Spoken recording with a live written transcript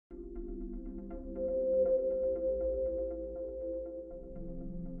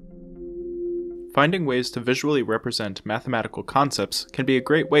Finding ways to visually represent mathematical concepts can be a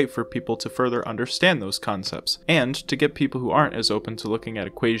great way for people to further understand those concepts, and to get people who aren't as open to looking at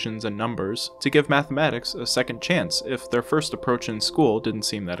equations and numbers to give mathematics a second chance if their first approach in school didn't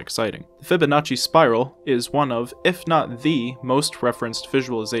seem that exciting. The Fibonacci spiral is one of, if not the, most referenced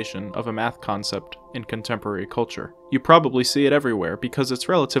visualization of a math concept in contemporary culture. You probably see it everywhere because it's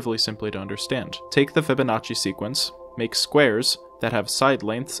relatively simply to understand. Take the Fibonacci sequence, make squares that have side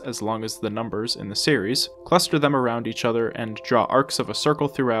lengths as long as the numbers in the series, cluster them around each other and draw arcs of a circle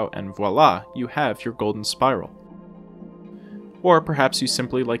throughout, and voila, you have your golden spiral. Or perhaps you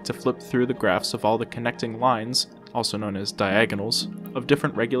simply like to flip through the graphs of all the connecting lines, also known as diagonals, of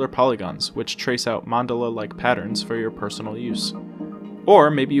different regular polygons, which trace out mandala-like patterns for your personal use.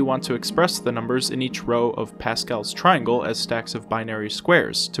 Or maybe you want to express the numbers in each row of Pascal's triangle as stacks of binary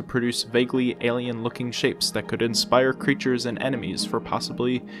squares to produce vaguely alien-looking shapes that could inspire creatures and enemies for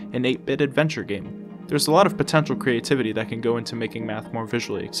possibly an 8-bit adventure game. There's a lot of potential creativity that can go into making math more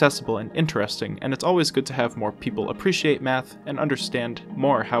visually accessible and interesting, and it's always good to have more people appreciate math and understand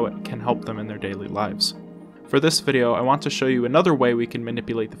more how it can help them in their daily lives. For this video, I want to show you another way we can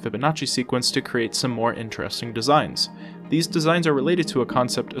manipulate the Fibonacci sequence to create some more interesting designs. These designs are related to a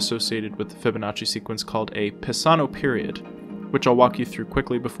concept associated with the Fibonacci sequence called a Pisano period, which I'll walk you through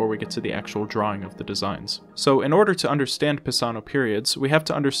quickly before we get to the actual drawing of the designs. So in order to understand Pisano periods, we have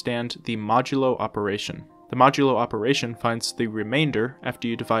to understand the modulo operation. The modulo operation finds the remainder after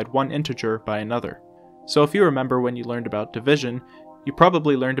you divide one integer by another. So if you remember when you learned about division, you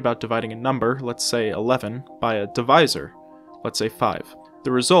probably learned about dividing a number, let's say 11, by a divisor, let's say 5.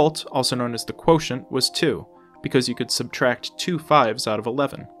 The result, also known as the quotient, was 2, because you could subtract 2 5s out of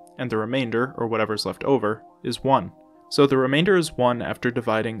 11, and the remainder, or whatever's left over, is 1. So the remainder is 1 after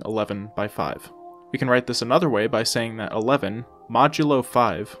dividing 11 by 5. We can write this another way by saying that 11 modulo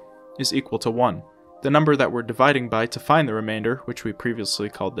 5 is equal to 1. The number that we're dividing by to find the remainder, which we previously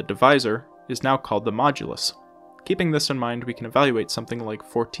called the divisor, is now called the modulus. Keeping this in mind, we can evaluate something like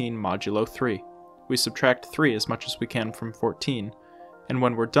 14 modulo 3. We subtract 3 as much as we can from 14, and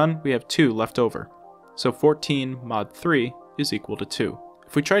when we're done, we have 2 left over. So 14 mod 3 is equal to 2.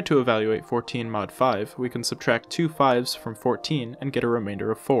 If we try to evaluate 14 mod 5, we can subtract 2 5s from 14 and get a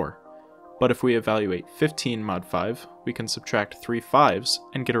remainder of 4. But if we evaluate 15 mod 5, we can subtract 3 5s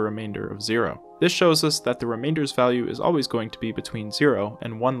and get a remainder of 0. This shows us that the remainder's value is always going to be between 0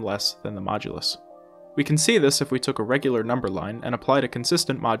 and 1 less than the modulus. We can see this if we took a regular number line and applied a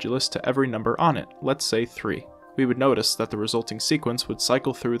consistent modulus to every number on it, let's say 3. We would notice that the resulting sequence would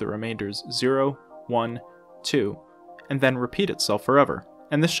cycle through the remainders 0, 1, 2, and then repeat itself forever.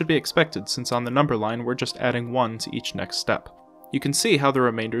 And this should be expected since on the number line we're just adding 1 to each next step. You can see how the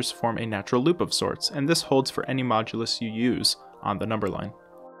remainders form a natural loop of sorts, and this holds for any modulus you use on the number line.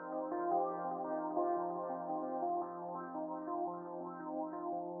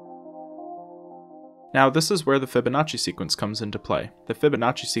 Now this is where the Fibonacci sequence comes into play. The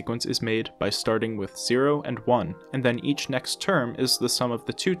Fibonacci sequence is made by starting with 0 and 1, and then each next term is the sum of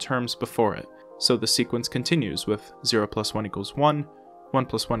the 2 terms before it. So the sequence continues with 0 plus 1 equals 1, 1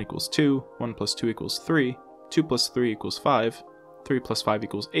 plus 1 equals 2, 1 plus 2 equals 3, 2 plus 3 equals 5, 3 plus 5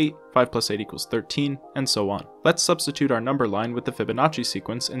 equals 8, 5 plus 8 equals 13, and so on. Let's substitute our number line with the Fibonacci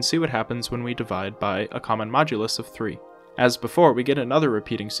sequence and see what happens when we divide by a common modulus of 3. As before, we get another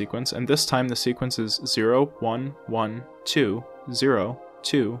repeating sequence, and this time the sequence is 0, 1, 1, 2, 0,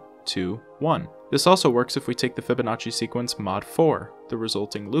 2, 2, 1. This also works if we take the Fibonacci sequence mod 4. The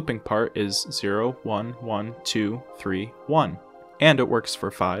resulting looping part is 0, 1, 1, 2, 3, 1. And it works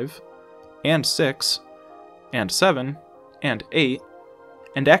for 5, and 6, and 7, and 8,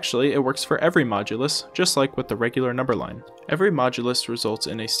 and actually it works for every modulus, just like with the regular number line. Every modulus results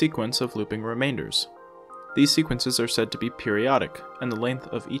in a sequence of looping remainders. These sequences are said to be periodic, and the length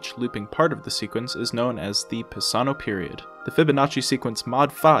of each looping part of the sequence is known as the Pisano period. The Fibonacci sequence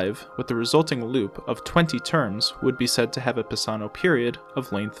mod 5, with the resulting loop of 20 terms, would be said to have a Pisano period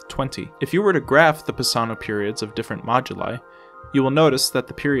of length 20. If you were to graph the Pisano periods of different moduli, you will notice that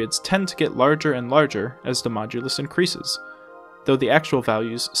the periods tend to get larger and larger as the modulus increases, though the actual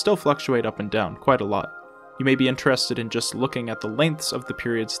values still fluctuate up and down quite a lot. You may be interested in just looking at the lengths of the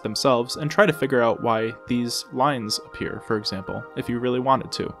periods themselves and try to figure out why these lines appear, for example, if you really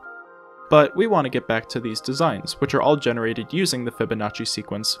wanted to. But we want to get back to these designs, which are all generated using the Fibonacci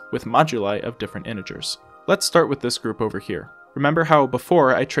sequence with moduli of different integers. Let's start with this group over here. Remember how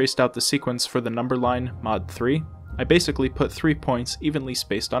before I traced out the sequence for the number line mod 3? I basically put 3 points evenly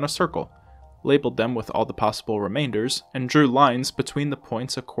spaced on a circle. labeled them with all the possible remainders, and drew lines between the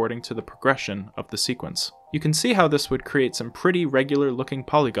points according to the progression of the sequence. You can see how this would create some pretty regular looking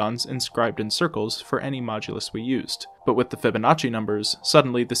polygons inscribed in circles for any modulus we used. But with the Fibonacci numbers,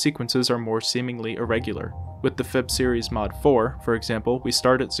 suddenly the sequences are more seemingly irregular. With the Fib series mod 4, for example, we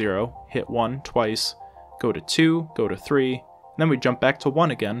start at 0, hit 1 twice, go to 2, go to 3, and then we jump back to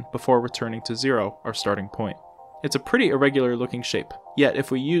 1 again before returning to 0, our starting point. It's a pretty irregular looking shape. Yet if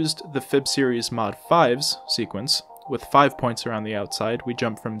we used the Fib series mod 5's sequence, with 5 points around the outside, we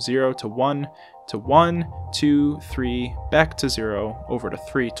jump from 0 to 1, 2, 3, back to 0, over to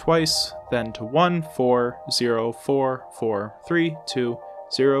 3 twice, then to 1, 4, 0, 4, 4, 3, 2,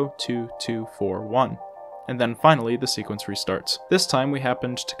 0, 2, 2, 4, 1. And then finally the sequence restarts. This time we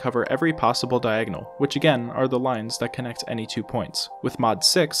happened to cover every possible diagonal, which again are the lines that connect any 2 points. With mod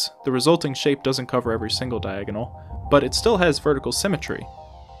 6, the resulting shape doesn't cover every single diagonal, but it still has vertical symmetry,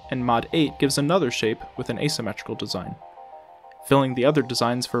 and mod 8 gives another shape with an asymmetrical design. Filling the other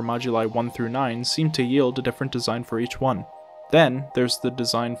designs for moduli 1 through 9 seem to yield a different design for each one. Then there's the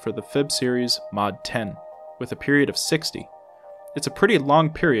design for the Fib series mod 10, with a period of 60. It's a pretty long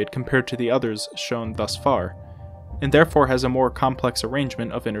period compared to the others shown thus far, and therefore has a more complex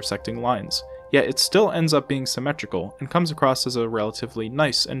arrangement of intersecting lines, yet it still ends up being symmetrical and comes across as a relatively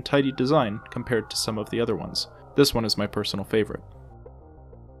nice and tidy design compared to some of the other ones. This one is my personal favorite.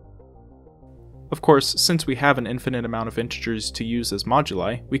 Of course, since we have an infinite amount of integers to use as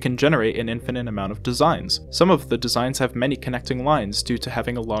moduli, we can generate an infinite amount of designs. Some of the designs have many connecting lines due to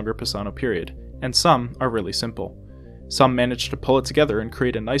having a longer Pisano period, and some are really simple. Some manage to pull it together and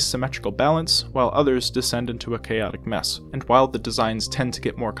create a nice symmetrical balance, while others descend into a chaotic mess. And while the designs tend to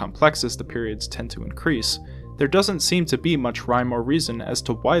get more complex as the periods tend to increase, there doesn't seem to be much rhyme or reason as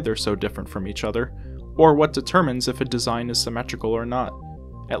to why they're so different from each other, or what determines if a design is symmetrical or not.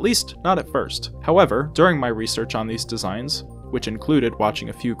 At least, not at first. However, during my research on these designs, which included watching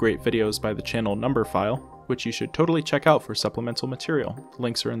a few great videos by the channel Numberphile, which you should totally check out for supplemental material,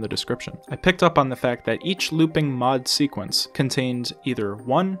 links are in the description, I picked up on the fact that each looping mod sequence contained either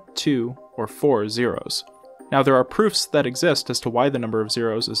 1, 2, or 4 zeros. Now there are proofs that exist as to why the number of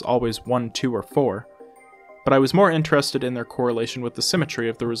zeros is always 1, 2, or 4, but I was more interested in their correlation with the symmetry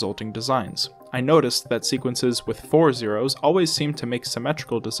of the resulting designs. I noticed that sequences with 4 zeros always seemed to make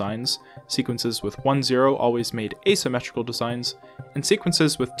symmetrical designs, sequences with 1 zero always made asymmetrical designs, and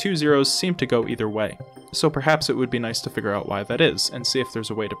sequences with 2 zeros seemed to go either way. So perhaps it would be nice to figure out why that is, and see if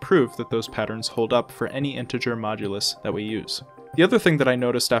there's a way to prove that those patterns hold up for any integer modulus that we use. The other thing that I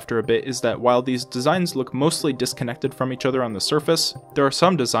noticed after a bit is that while these designs look mostly disconnected from each other on the surface, there are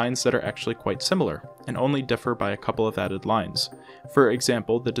some designs that are actually quite similar, and only differ by a couple of added lines. For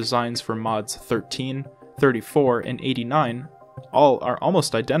example, the designs for mods 13, 34, and 89 all are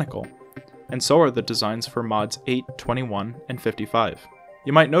almost identical, and so are the designs for mods 8, 21, and 55.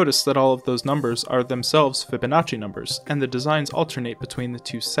 You might notice that all of those numbers are themselves Fibonacci numbers, and the designs alternate between the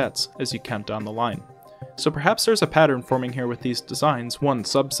two sets as you count down the line. So perhaps there's a pattern forming here with these designs, one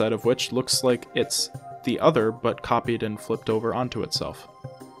subset of which looks like it's the other but copied and flipped over onto itself.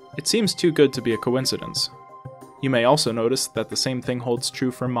 It seems too good to be a coincidence. You may also notice that the same thing holds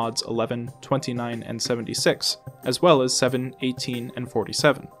true for mods 11, 29, and 76, as well as 7, 18, and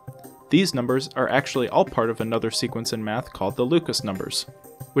 47. These numbers are actually all part of another sequence in math called the Lucas numbers,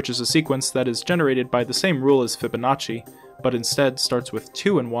 which is a sequence that is generated by the same rule as Fibonacci, but instead starts with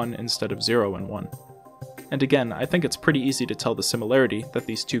 2 and 1 instead of 0 and 1. And again, I think it's pretty easy to tell the similarity that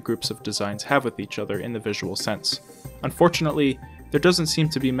these two groups of designs have with each other in the visual sense. Unfortunately, there doesn't seem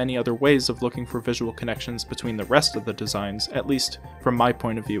to be many other ways of looking for visual connections between the rest of the designs, at least from my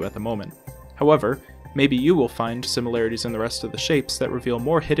point of view at the moment. However, maybe you will find similarities in the rest of the shapes that reveal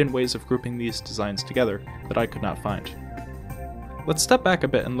more hidden ways of grouping these designs together that I could not find. Let's step back a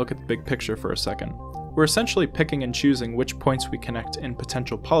bit and look at the big picture for a second. We're essentially picking and choosing which points we connect in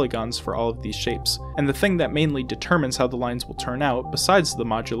potential polygons for all of these shapes, and the thing that mainly determines how the lines will turn out, besides the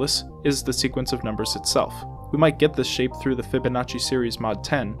modulus, is the sequence of numbers itself. We might get this shape through the Fibonacci series mod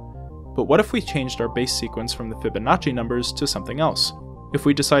 10, but what if we changed our base sequence from the Fibonacci numbers to something else? If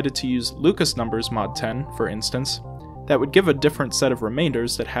we decided to use Lucas numbers mod 10, for instance, that would give a different set of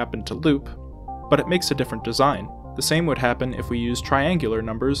remainders that happen to loop, but it makes a different design. The same would happen if we use triangular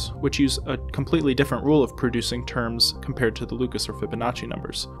numbers, which use a completely different rule of producing terms compared to the Lucas or Fibonacci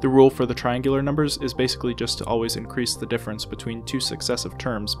numbers. The rule for the triangular numbers is basically just to always increase the difference between two successive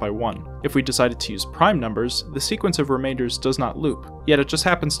terms by 1. If we decided to use prime numbers, the sequence of remainders does not loop, yet it just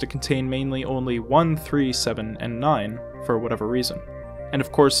happens to contain mainly only 1, 3, 7, and 9 for whatever reason. And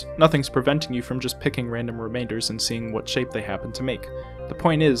of course, nothing's preventing you from just picking random remainders and seeing what shape they happen to make. The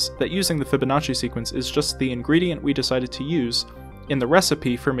point is that using the Fibonacci sequence is just the ingredient we decided to use in the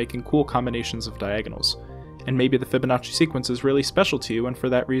recipe for making cool combinations of diagonals. And maybe the Fibonacci sequence is really special to you, and for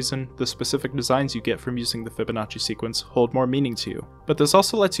that reason, the specific designs you get from using the Fibonacci sequence hold more meaning to you. But this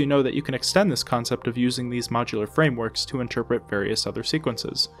also lets you know that you can extend this concept of using these modular frameworks to interpret various other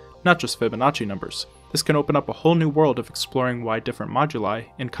sequences, not just Fibonacci numbers. This can open up a whole new world of exploring why different moduli,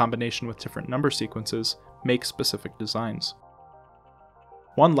 in combination with different number sequences, make specific designs.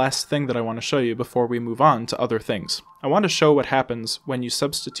 One last thing that I want to show you before we move on to other things. I want to show what happens when you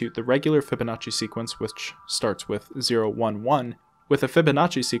substitute the regular Fibonacci sequence, which starts with 0, 1, 1, with a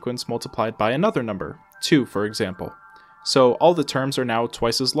Fibonacci sequence multiplied by another number, 2 for example. So all the terms are now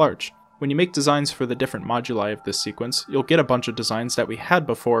twice as large. When you make designs for the different moduli of this sequence, you'll get a bunch of designs that we had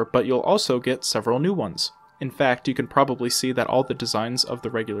before, but you'll also get several new ones. In fact, you can probably see that all the designs of the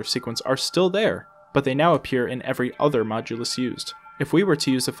regular sequence are still there, but they now appear in every other modulus used. If we were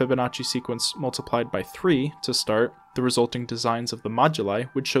to use a Fibonacci sequence multiplied by 3 to start, the resulting designs of the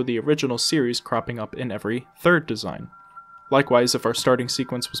moduli would show the original series cropping up in every third design. Likewise, if our starting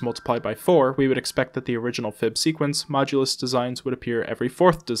sequence was multiplied by 4, we would expect that the original Fib sequence modulus designs would appear every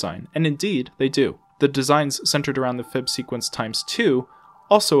fourth design, and indeed, they do. The designs centered around the Fib sequence times 2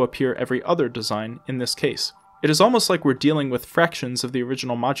 also appear every other design in this case. It is almost like we're dealing with fractions of the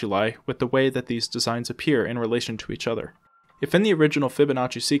original moduli with the way that these designs appear in relation to each other. If in the original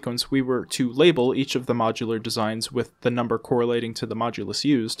Fibonacci sequence we were to label each of the modular designs with the number correlating to the modulus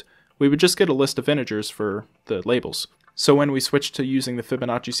used, we would just get a list of integers for the labels. So when we switch to using the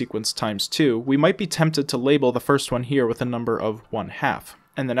Fibonacci sequence times 2, we might be tempted to label the first one here with a number of 1/2,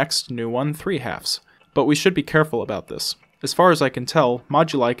 and the next new one 3/2. But we should be careful about this. As far as I can tell,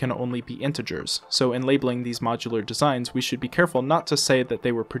 moduli can only be integers, so in labeling these modular designs we should be careful not to say that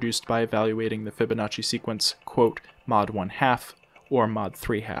they were produced by evaluating the Fibonacci sequence, quote, mod 1/2 or mod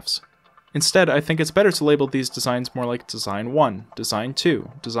 3/2. Instead, I think it's better to label these designs more like design 1, design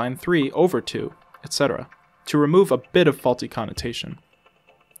 2, design 3 over 2, etc., to remove a bit of faulty connotation.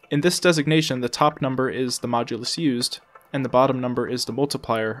 In this designation, the top number is the modulus used, and the bottom number is the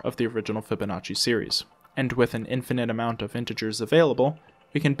multiplier of the original Fibonacci series. And with an infinite amount of integers available,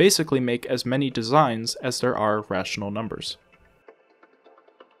 we can basically make as many designs as there are rational numbers.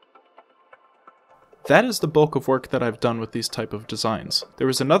 That is the bulk of work that I've done with these type of designs. There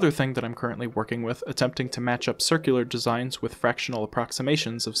is another thing that I'm currently working with, attempting to match up circular designs with fractional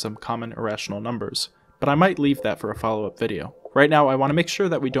approximations of some common irrational numbers, but I might leave that for a follow-up video. Right now I want to make sure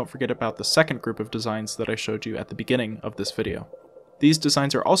that we don't forget about the second group of designs that I showed you at the beginning of this video. These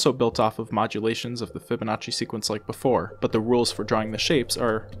designs are also built off of modulations of the Fibonacci sequence like before, but the rules for drawing the shapes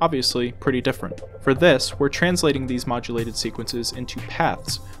are obviously pretty different. For this, we're translating these modulated sequences into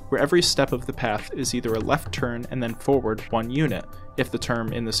paths, where every step of the path is either a left turn and then forward 1 unit, if the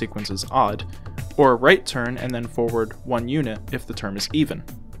term in the sequence is odd, or a right turn and then forward 1 unit if the term is even.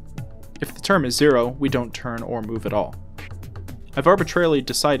 If the term is 0, we don't turn or move at all. I've arbitrarily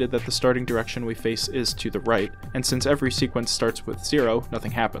decided that the starting direction we face is to the right, and since every sequence starts with 0,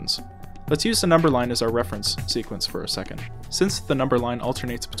 nothing happens. Let's use the number line as our reference sequence for a second. Since the number line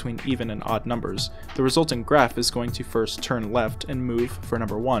alternates between even and odd numbers, the resulting graph is going to first turn left and move for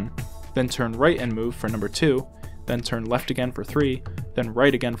number 1, then turn right and move for number 2, then turn left again for 3, then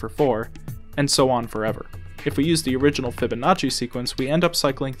right again for 4, and so on forever. If we use the original Fibonacci sequence, we end up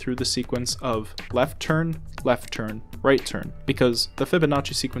cycling through the sequence of left turn, right turn, because the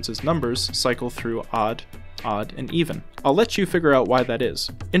Fibonacci sequence's numbers cycle through odd, and even. I'll let you figure out why that is.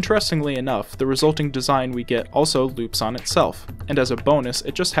 Interestingly enough, the resulting design we get also loops on itself, and as a bonus,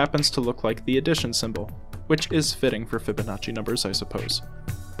 it just happens to look like the addition symbol, which is fitting for Fibonacci numbers, I suppose.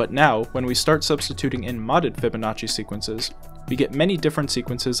 But now, when we start substituting in modded Fibonacci sequences, we get many different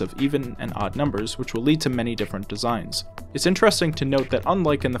sequences of even and odd numbers, which will lead to many different designs. It's interesting to note that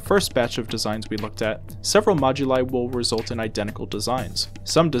unlike in the first batch of designs we looked at, several moduli will result in identical designs.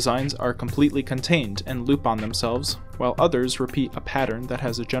 Some designs are completely contained and loop on themselves, while others repeat a pattern that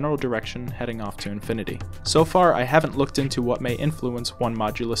has a general direction heading off to infinity. So far, I haven't looked into what may influence one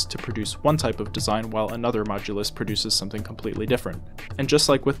modulus to produce one type of design while another modulus produces something completely different. And just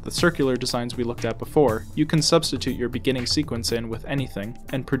like with the circular designs we looked at before, you can substitute your beginning sequence in with anything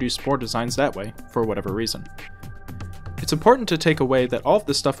and produce more designs that way, for whatever reason. It's It's important to take away that all of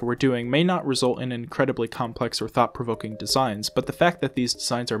the stuff we're doing may not result in incredibly complex or thought-provoking designs, but the fact that these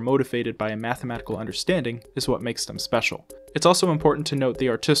designs are motivated by a mathematical understanding is what makes them special. It's also important to note the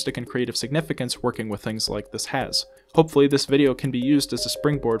artistic and creative significance working with things like this has. Hopefully this video can be used as a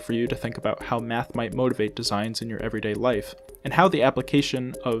springboard for you to think about how math might motivate designs in your everyday life, and how the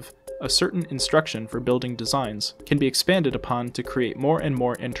application of a certain instruction for building designs can be expanded upon to create more and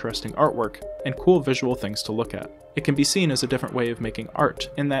more interesting artwork and cool visual things to look at. It can be seen as a different way of making art,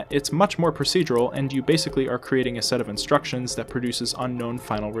 in that it's much more procedural and you basically are creating a set of instructions that produces unknown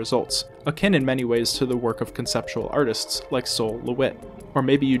final results, akin in many ways to the work of conceptual artists like Lewitt. Or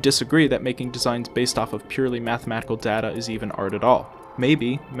maybe you disagree that making designs based off of purely mathematical data is even art at all.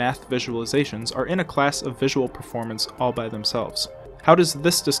 Maybe math visualizations are in a class of visual performance all by themselves. How does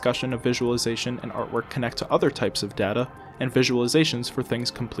this discussion of visualization and artwork connect to other types of data and visualizations for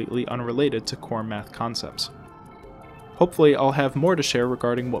things completely unrelated to core math concepts? Hopefully I'll have more to share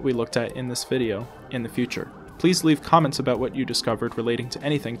regarding what we looked at in this video in the future. Please leave comments about what you discovered relating to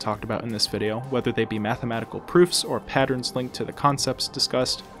anything talked about in this video, whether they be mathematical proofs or patterns linked to the concepts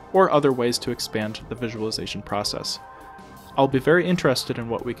discussed, or other ways to expand the visualization process. I'll be very interested in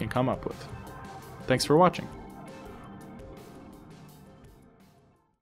what we can come up with. Thanks for watching.